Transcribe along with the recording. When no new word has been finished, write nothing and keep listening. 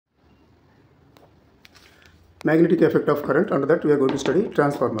magnetic effect of current. Under that we are going to study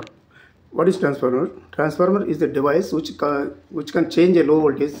transformer. What is transformer? Transformer is a device which can change a low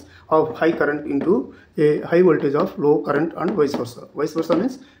voltage of high current into a high voltage of low current and vice versa. Vice versa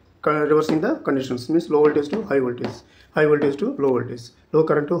means reversing the conditions, means low voltage to high voltage to low voltage, low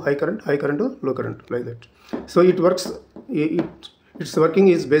current to high current to low current, like that. So it works. Its working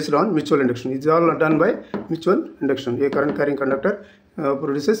is based on mutual induction. It's all done by mutual induction. A current carrying conductor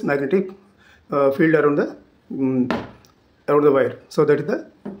produces magnetic field around the wire. So that is the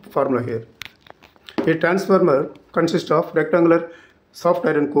formula here. A transformer consists of rectangular soft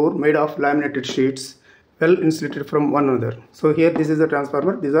iron core made of laminated sheets well insulated from one another. So here this is the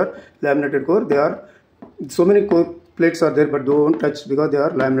transformer. These are laminated core. They are so many core plates are there, but they won't touch because they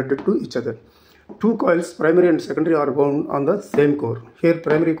are laminated to each other. Two coils, primary and secondary, are wound on the same core. Here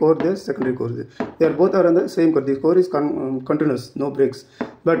primary core, there secondary core. They are both are on the same core. The core is continuous, no breaks.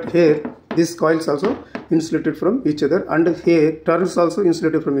 But here these coils also insulated from each other, and here turns also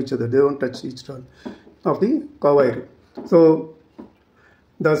insulated from each other. They won't touch each turn of the wire. So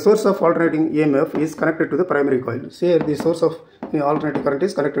the source of alternating EMF is connected to the primary coil. So here the source of alternating current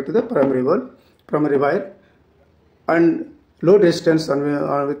is connected to the primary wire, and load resistance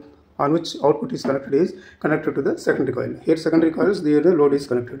on which output is connected is connected to the secondary coil. Here secondary coils, the load is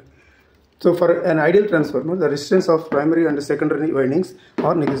connected. So for an ideal transformer, the resistance of primary and secondary windings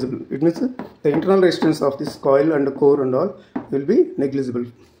are negligible. It means the internal resistance of this coil and core and all will be negligible.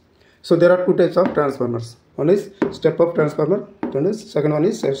 So there are two types of transformers. One is step-up transformer, and second one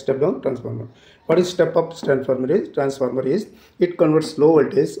is step-down transformer. What is step-up transformer is it converts low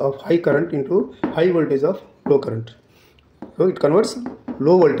voltage of high current into high voltage of low current. So it converts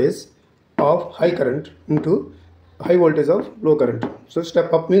low voltage of high current into high voltage of low current. So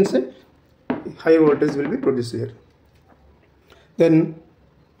step up means high voltage will be produced here. Then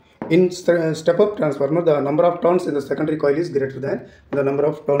in step up transformer, the number of turns in the secondary coil is greater than the number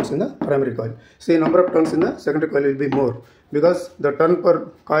of turns in the primary coil. See, number of turns in the secondary coil will be more because the turn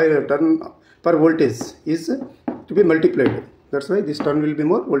per voltage is to be multiplied. That's why this turn will be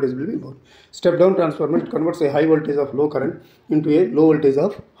more, voltage will be more. Step down transformer, it converts a high voltage of low current into a low voltage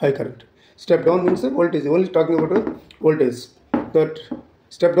of high current. Step down means the voltage, only talking about the voltage. That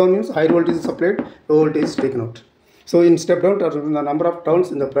step down means high voltage is supplied, low voltage is taken out. So in step down transformer, the number of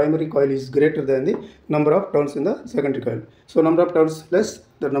turns in the primary coil is greater than the number of turns in the secondary coil. So number of turns less,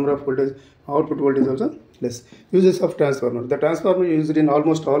 the number of voltage, output voltage also less. Uses of transformer. The transformer is used in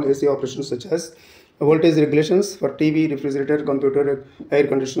almost all AC operations such as voltage regulations for TV, refrigerator, computer, air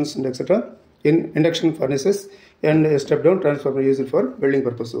conditioners, and etc. In induction furnaces, and a step down transformer used for welding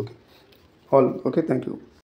purpose. Okay, all okay. Thank you.